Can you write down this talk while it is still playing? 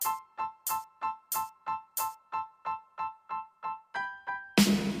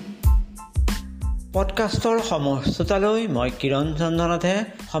পডকাষ্টৰ সমস্ততালৈ মই কিৰণ চন্দনতহে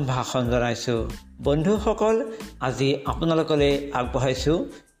সম্ভাষণ জনাইছোঁ। বন্ধুসকল, আজি আপোনালোকলৈ আগবঢ়াইছোঁ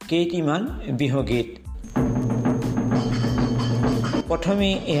কেইটিমান বিহুগীত। প্ৰথমে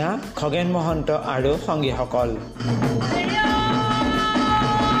এয়া খগেন মহন্ত আৰু সংগীসকল।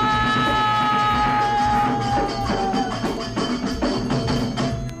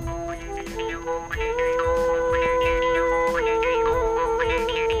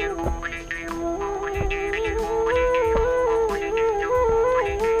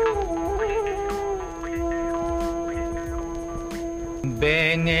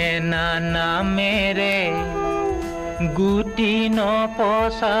 বেঙেনা নামেৰে গুটি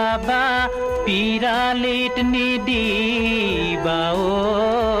নপচাবা, পিৰালিত নিদিবা ঐ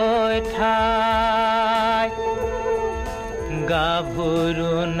ঠাই।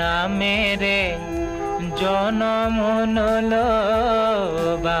 গাভৰু নামেৰে জনম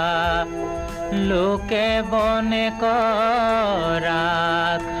নলবা, লোকে বনে কৰা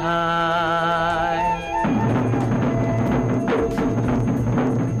খাই।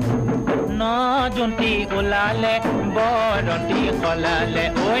 নজুন্তি ওলালে বৰন্তি সলালে,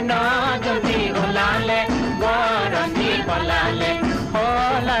 ঐ নজুন্তি ওলালে বৰন্তি সলালে।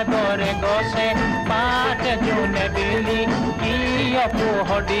 সলাবৰে গছে পাত জোনে বেলি, কিয়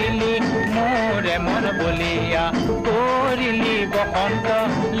পোহৰ দিলি মোৰে মন বলিয়া। কৰিলি বসন্ত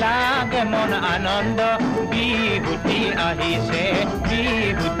লাগে মন আনন্দ, বিহুতি আহিছে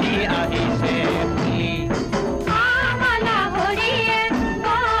বিহুতি আহিছে বুলি।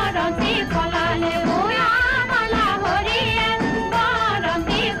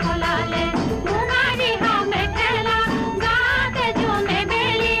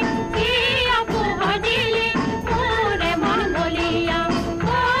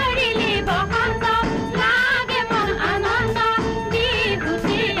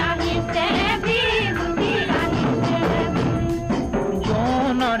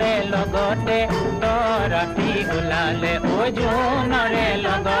 ওলালে ঐ জোনৰে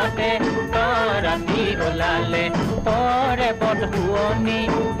লগতে ৰাতি ওলালে। পৰে পদ শুৱনি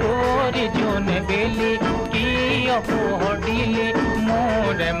কৰি জোনে বেলি, কিয় পোহৰ দিলি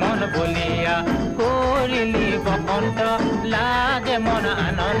মোৰে মন বলিয়া। কৰিলি বসন্ত লাগে মন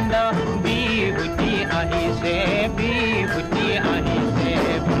আনন্দ, বিহুতি আহিছে বিহুতি আহিছে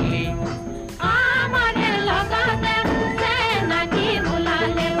বুলি।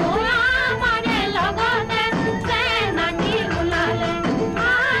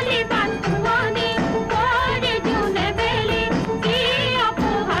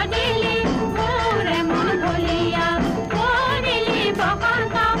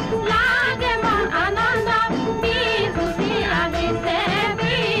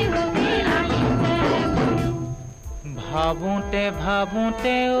 ভাবোঁতে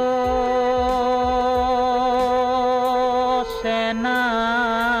ভাবোঁতে ও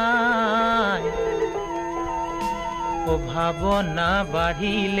চেনাই, ও ভাৱনা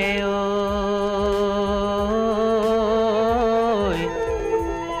বাঢ়িলে ও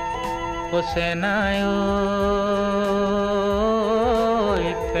চেনাই,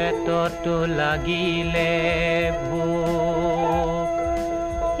 পেটতো লাগিলে ভোক।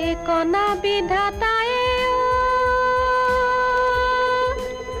 ঠিকনা বিধাতাই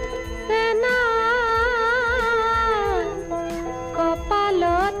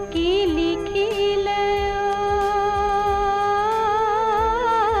কপালত কি লিখিলে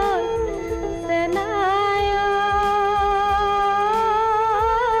চেনাই,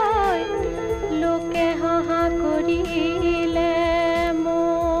 লোকে হাহা কৰিলে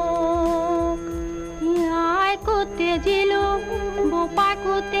মোক। হিয়াই কোতে জিলো বোপাই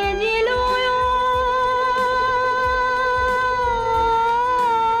কোতে জিলো,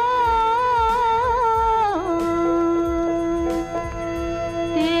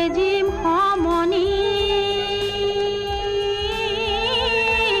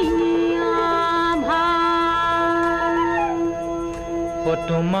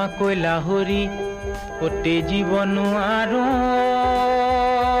 তোমাকৈ লাহৰি কতে জীৱন আৰু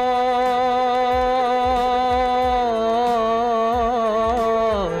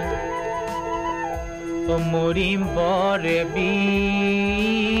মৰিম বৰে বিহে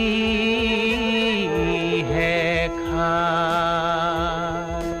খা।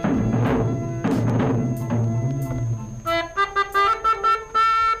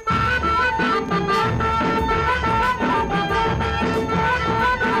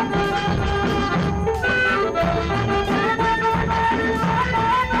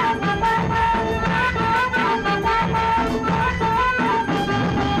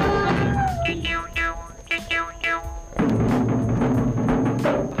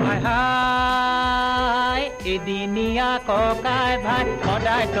 এদিনীয়া ককাই ভাই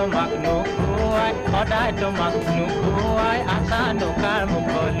সদায় তোমাক নোখোৱাই সদায় তোমাক নোখোৱাই আশা নকাৰ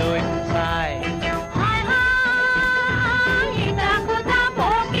মুখলৈ চাই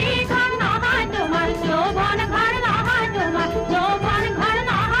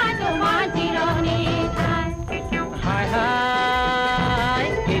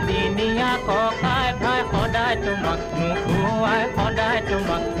তোমাক নোখোৱাই সদায়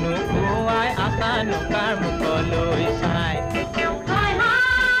তোমাক নোখোৱাই আশা নকাৰ মুখলৈ চাই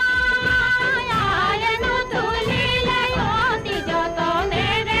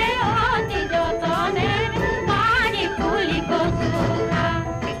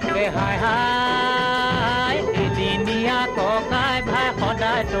এদিনীয়া ককাই ভাই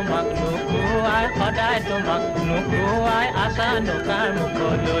সদায় তোমাক নোখোৱাই সদায় তোমাক নোখোৱাই আশা নকাৰ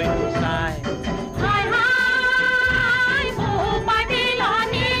মুখলৈ চাই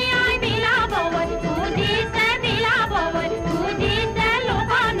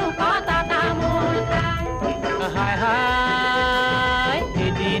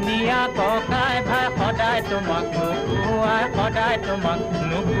এদিনীয়া ককাই ভাই সদায় তোমাক নোখোৱাই সদায় তোমাক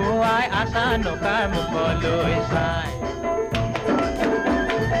নোখোৱাই আশা নকাৰ মুখলৈ চাই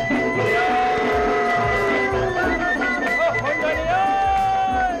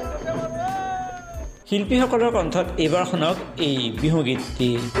শিল্পীসকলৰ কণ্ঠত এইবাৰ শুনক এই বিহুগীতটি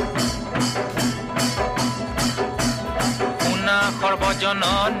সৰ্বজন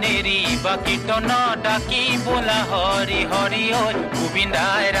নেৰি বা কীৰ্তন ডাকি বোলা হৰি হৰি ঐ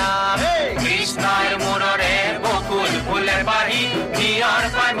গোবিন্দাই ৰাম কৃষ্ণৰ মূৰৰে বকুল ফুলে বাঢ়ি নিয়ৰ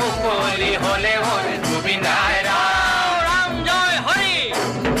পাই মুকলি হলে ঐ গোবিন্দাই ৰাম ৰাম জয় হৰি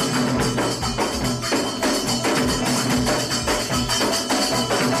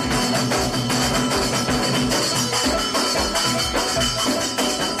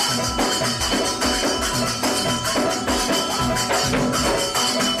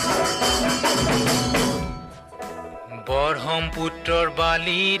ব্ৰহ্মপুত্ৰৰ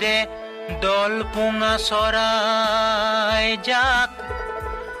বালিৰে দল পোঙা চৰাই যাক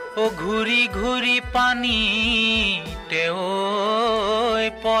ঘূৰি ঘূৰি পানীতে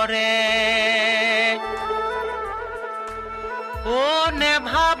পৰে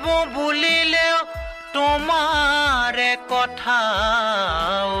নেভাবো বুলিলেও তোমাৰে কথা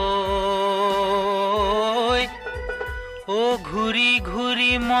ঘূৰি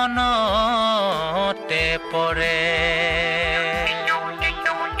ঘূৰি মনতে পৰে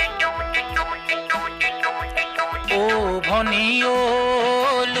ভনী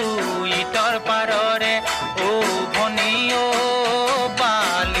লুইতৰ পাৰৰে ভনী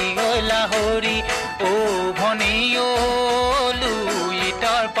বালি লাহৰি ভনী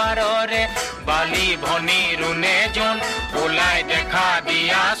লুইতৰ পাৰৰে বালি ভনী ৰুনে যোন ওলাই দেখা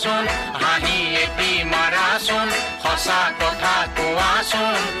দিয়াচোন হাঁহি এটি মাৰাচোন সঁচা কথা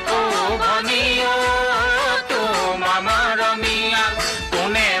কোৱাচোন ভনী তো মামাৰ মিয়া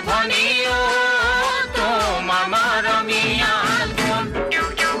কোনে ভনী তো মামাৰ মিয়া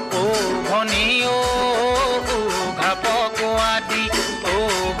ভনী ঘাপ কোৱা দি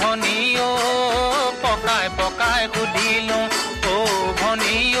ভনী পকাই পকাই সুধিলো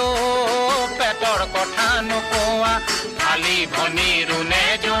ভনী পেটৰ কথা নোকোৱা খালি ভনী ৰুনে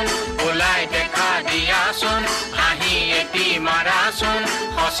যোন ওলাই দেখা দিয়াচোন হাঁহি এটি মাৰাচোন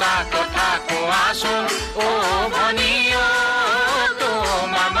সঁচা কথা কোৱাচোন ভনী তো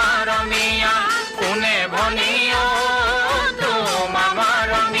মামাৰ মিয়া কোনে ভনী তো মামাৰ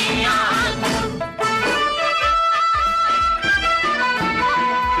মিয়া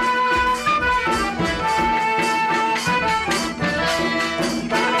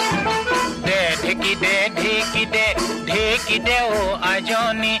ঢেকি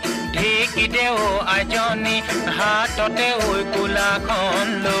দে আজনী হাততে কোলাখন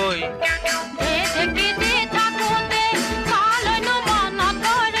লৈ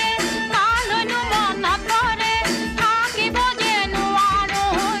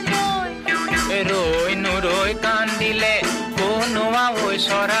ৰৈ নুৰৈ কান্দিলে কোনোৱা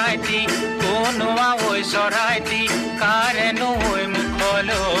চৰাইটি কাৰেনো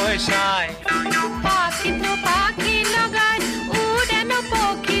মুখলৈ চাই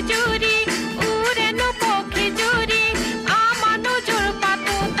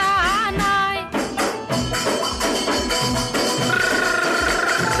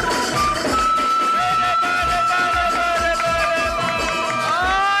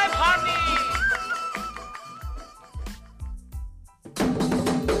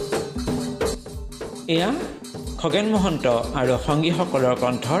এয়া খগেন মহন্ত আৰু সংগীসকলৰ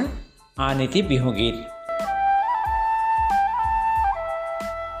কণ্ঠৰ আন এটি বিহুগীত।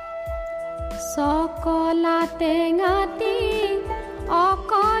 সকল কলা টেঙাটি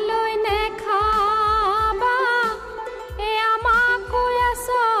অকলৈ নেখাবা এ আমাকো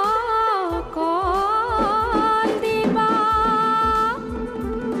কল দিবা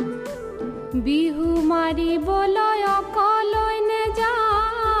বিহু মাৰিবলৈ অকলৈ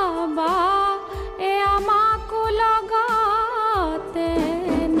নেযাবা এ আমাকো লগতে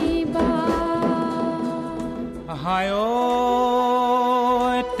নিবা হায়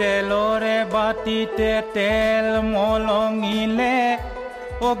তেলৰে বাটিতে তেল মলঙিলে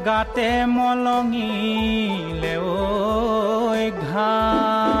ও গাতে মলঙিলে ঐ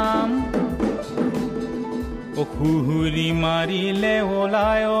ঘাম ও হুহুৰি মাৰিলে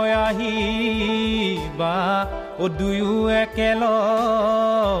ওলাই আহিবা ও দুয়ো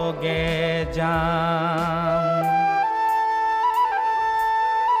একেলগে যাম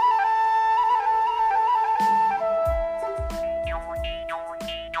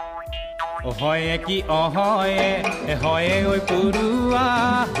হয়ে কি অহয়ে হয়ে ঐ পৰুৱা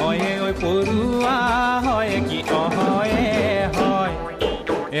হয়ে ঐ পৰুৱা হয়ে কি অহয়ে হয়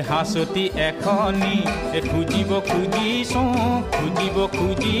হাসতি এখনি খুজিব খুজিছো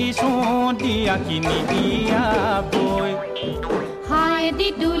দিয়া কিনি দিয়া বৈ হায় দি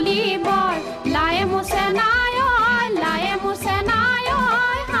তুলিবৰ লায়ে মুছে নাই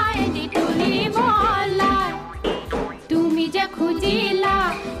হায় দি তুলিবৰ লাই তুমি যে খুজিলা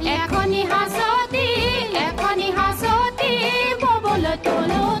এখনি হাসতি ববলৈ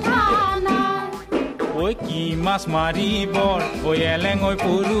তোলো ধানা ঐ কি মাছ মাৰিবৰ ঐ এলেং ঐ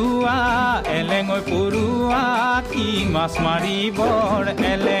পৰুৱা কি মাছ মাৰিবৰ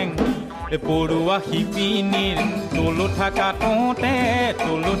এলেং পৰুৱা শিপিনীৰ তোলো থাকা তোঁতে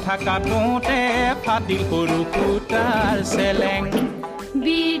ফাটিল সৰু ফুটাৰ চেলেং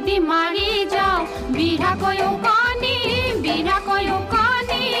বিৰদি মাৰি যাওঁ বিৰাকৈ উকনি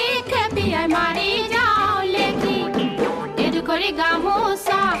খেপিয়াই মাৰি যাওঁ লেখি এইটো কৰি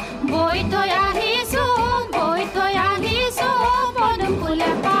গামোচা বৈ থৈ আহিছো পদুম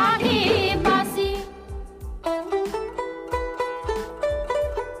ফুলে পাহি বাচি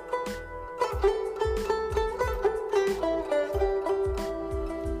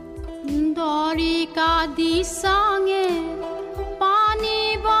দৰিকা দিচাঙে পানী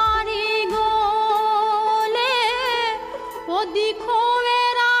বাঢ়ি গলে অদিখৰে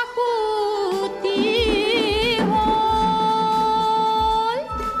ৰাখুতি হ'ল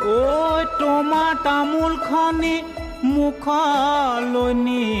ঐ তোমাৰ তামোলখনি মুখলৈ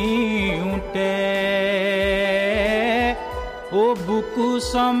নিওঁতে ও বুকু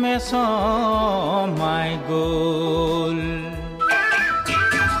চমাই গ'ল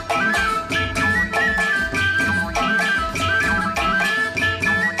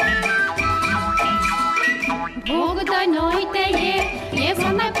ভোগদৈ নৈতে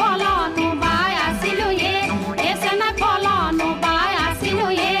এচনাই ফলনো বাই আছিলো এচনাই ফলনো বাই আছিলো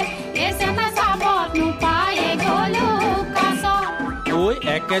এচনাই চাবত পাই গলো কাছ ঐ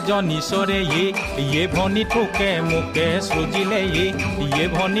একেজন ঈশ্বৰে ইয়ে ভনী ঠোকে মোকে সৃজিলে ইয়ে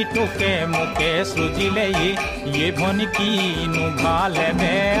ভনী ঠোকে মোকে সৃজিলে ইয়ে ভনী কিনো ভালে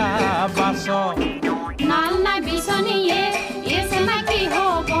বেয়া বাছ নাল নাই বিচনীয়ে এচনাই কি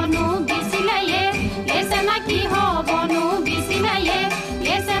হবনো বিচিলে এচনাই কি হবনো বিচিলে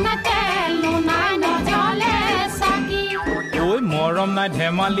এচনাই তেলো নাই নজলে চাকি ঐ মৰম নাই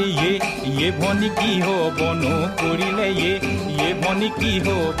ধেমালি ইয়ে ভনী কি হবনো কৰিলে ইয়ে ভনী কি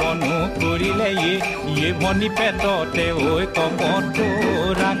হবনো কৰিলে ইয়ে ভনী পেটতে ঐ কপটো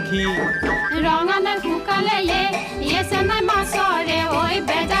ৰাখি ৰঙা নাই শুকালে এচনাই মাছৰে ঐ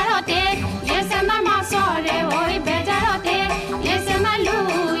বেজাৰতে এচনাই মাছৰে ঐ বেজাৰতে এচনাই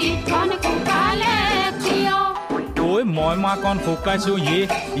লুই ধন শুকালে কিয় ঐ মই মাকন শুকাইছো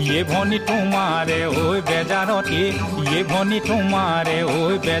ইয়ে ভনী তোমাৰে ঐ বেজাৰতে ইয়ে ভনী তোমাৰে ঐ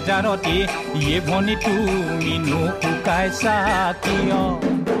বেজাৰতে ইয়ে ভনী তুমিনো শুকাইছা কিয়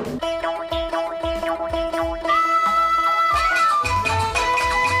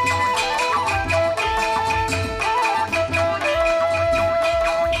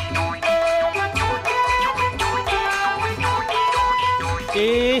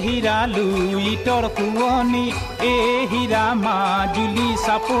হীৰা লুইটৰ কুঁৱনী হীৰা মাজুলী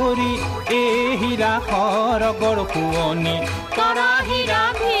চাপৰি হীৰা সৰগৰ কুঁৱনী তৰা হীৰা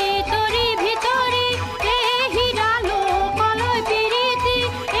ভিতৰি হীৰা লোকলৈ বিৰিতি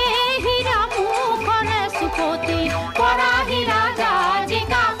হীৰা মুখৰে চুপতি পৰা হীৰা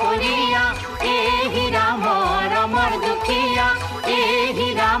জাজিকা কলীয়া হীৰা মৰমৰ দুখীয়া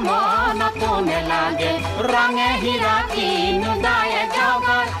হীৰা মনতো নেলাগে ৰঙে হীৰা কিনো দায়ে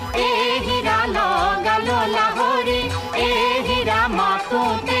জগৰ হীৰা লগালো লাহৰি হীৰা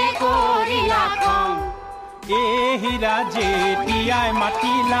মাতোতে কৰিলা কম হীৰা যেতিয়াই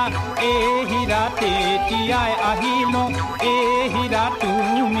মাতিলা এই হীৰা তেতিয়াই আহিলো এই হীৰা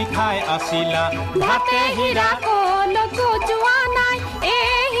তুমি খাই আছিলা ভাতে হীৰা কলকো যোৱা নাই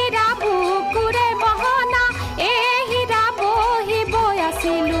এই হীৰা বুকুৰে বহনা এই হীৰা বহিব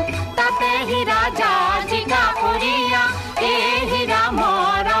আছিলো তাতে হীৰা জাজিকা কৰিয়া এই হীৰা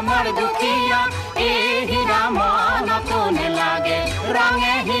মৰমৰ দুখীয়া এই হীৰা মনতো নেলাগে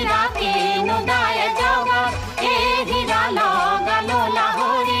ৰঙে হীৰা কিনো দায়ে জগত এই হীৰা লগালো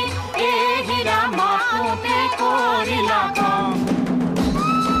লাহৰি এই হীৰা মাথোতে কৰিলা কম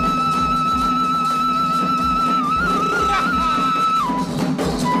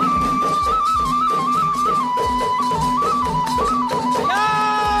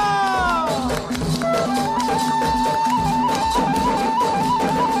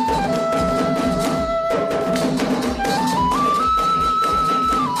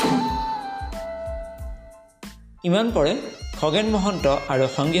ইমান পৰে খগেন মহন্ত আৰু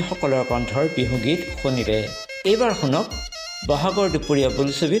সংগীসকলৰ কণ্ঠৰ বিহুগীত শুনিলে। এইবাৰ শুনক বহাগৰ দুপৰীয়া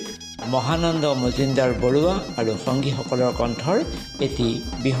বোলছবিত মহানন্দ মজিন্দাৰ বৰুৱা আৰু সংগীসকলৰ কণ্ঠৰ এটি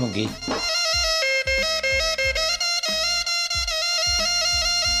বিহুগীত।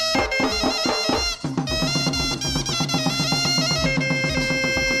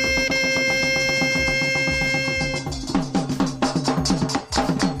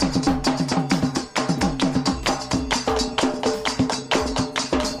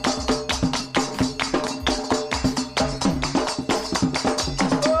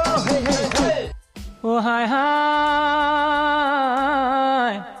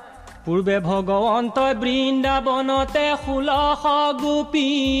 পূৰ্বে ভগৱন্তই বৃন্দাবনতে 16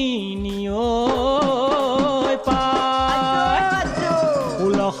 গোপিনী পায়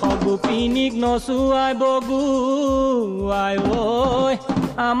 16 গোপিনীক নচুৱাই বগুৱাই ঐ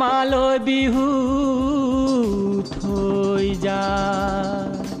আমালৈ বিহু থৈ যায়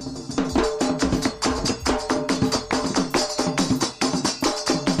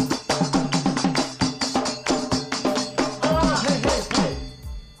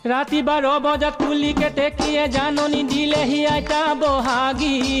ৰাতি 12 বজাত কুলিকে টেকিয়ে জাননী দিলেহি আইতা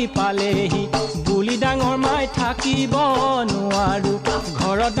বহাগী পালেহি বুলি ডাঙৰ মাই থাকিব নোৱাৰো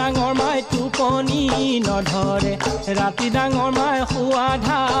ঘৰত ডাঙৰ মাই টোপনি নধৰে ৰাতি ডাঙৰ মাই শুৱা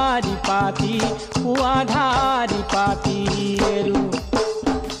ধাৰি পাতি এৰু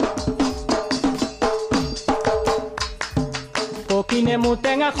পকিনে মু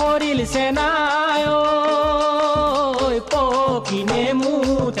টেঙা খৰিল চেনাই পকিনে মু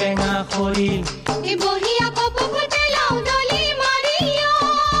টেঙা খৰিল বহিয়া কপতে লাও দলি মাৰিয়া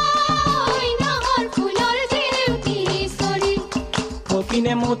নহৰ ফুলৰ জিউটি সৰি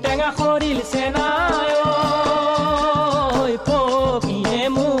পকিনে মু টেঙা খৰিল চেনাই পকিনে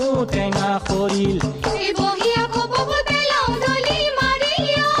মু টেঙা খৰিল বহিয়া কপতে লাও দলি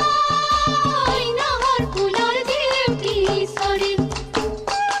মাৰিয়া নহৰ ফুলৰ জিউটি সৰি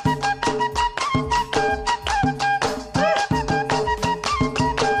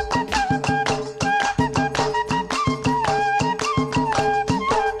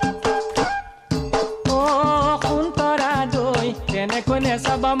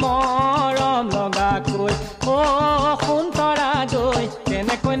চাবা মৰম লগাকৈ সুন্তৰা দৈ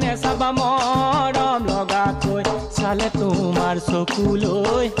তেনেকৈ নেচাবা মৰম লগাকৈ চালে তোমাৰ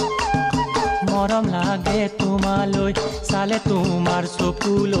চকুলৈ মৰম লাগে তোমালৈ চালে তোমাৰ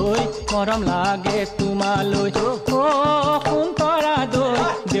চকুলৈ মৰম লাগে তোমালৈ সুন্তৰা দৈ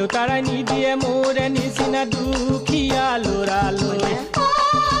দেউতাৰাই নিদিয়ে মোৰে নিচিনা দুখীয়া ল'ৰালৈ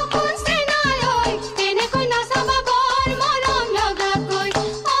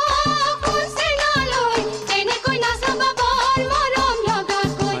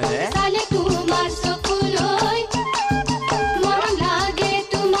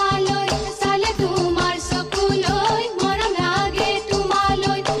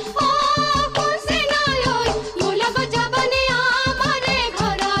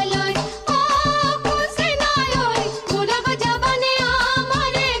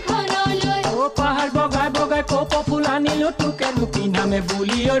পিন্ধামে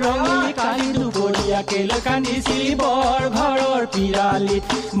বুলিও ৰঙিলি কালি দুপৰীয়া কেলৈ কান্দিছিলি বৰ ঘৰৰ পিৰালিত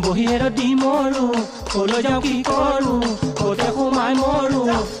বহিয়েৰ দি মৰো কলৈ যাওঁ কি কৰো কতে সোমাই মৰো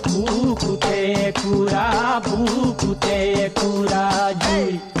বুকুতে কুৰা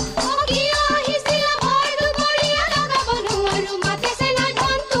জুই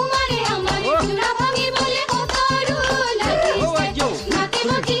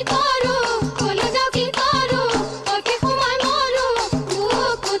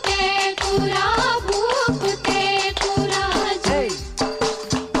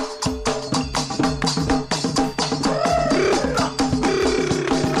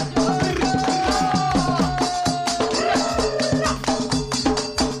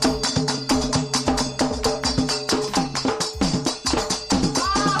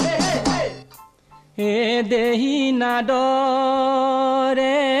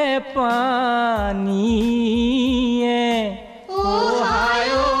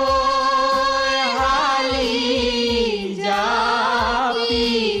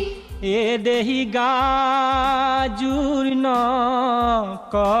দেহি গাজুৰ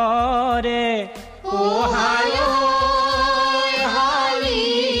নকৰে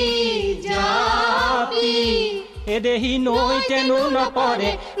দেহি নৈতেনো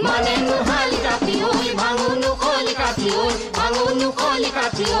নপৰে মানে নুহালি কাঠি ঐ ভাঙুনো খলি কাঠি ঐ ভাঙুনো খলি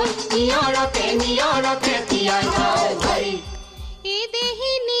কাঠি ঐ নিয়ৰতে তিয়াই যাওঁ ভাই এ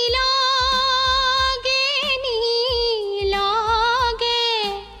দেহি নীলগে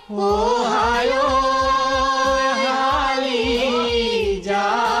ও হায় হালি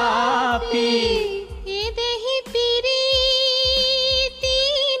জাপি এ দেহি পিৰিতি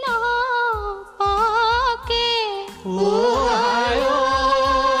নপকে ও হায়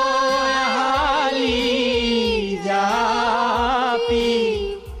হালি জাপি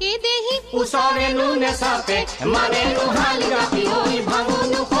এ দেহি ওচৰে নুনে চাপে মানে নুহালি কাঠি ঐ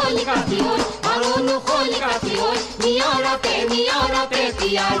ভাঙুনো খলি কাঠি ঐ ভাঙুনো খলি কাঠি ঐ নিয়ৰতে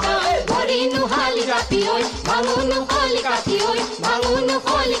তিয়াই যাওঁ ভৰি নুহালি কাঠি ঐ ভাঙুনো খলি কাঠি ঐ ভাঙুনো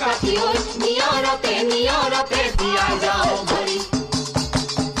খলি কাঠি ঐ নিয়ৰতে তিয়াই যাওঁ ভৰি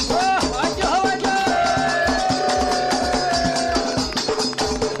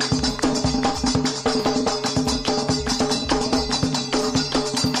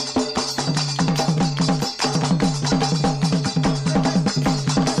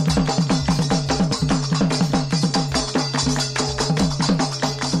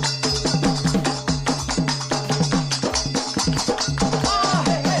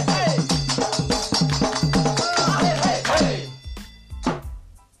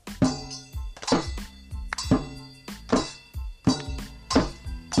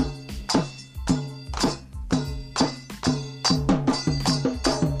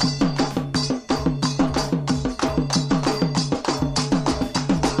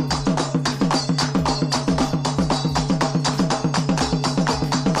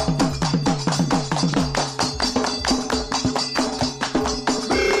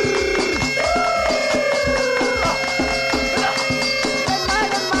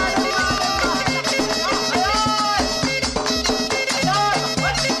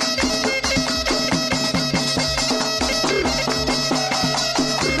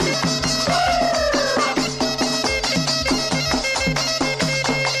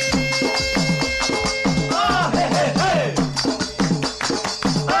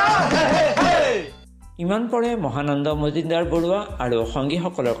ইমান পৰে মহানন্দ মজিন্দাৰ বৰুৱা আৰু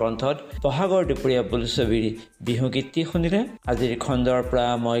সংগীসকলৰ কণ্ঠত বহাগৰ দুপৰীয়া বোলছবিৰ বিহুগীতটি শুনিলে। আজিৰ খণ্ডৰ পৰা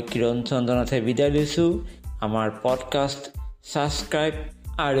মই কিৰণ চন্দ্ৰনাথে বিদায় লৈছোঁ। আমাৰ পডকাষ্ট ছাবস্ক্ৰাইব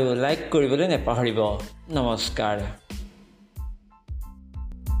আৰু লাইক কৰিবলৈ নেপাহৰিব। নমস্কাৰ।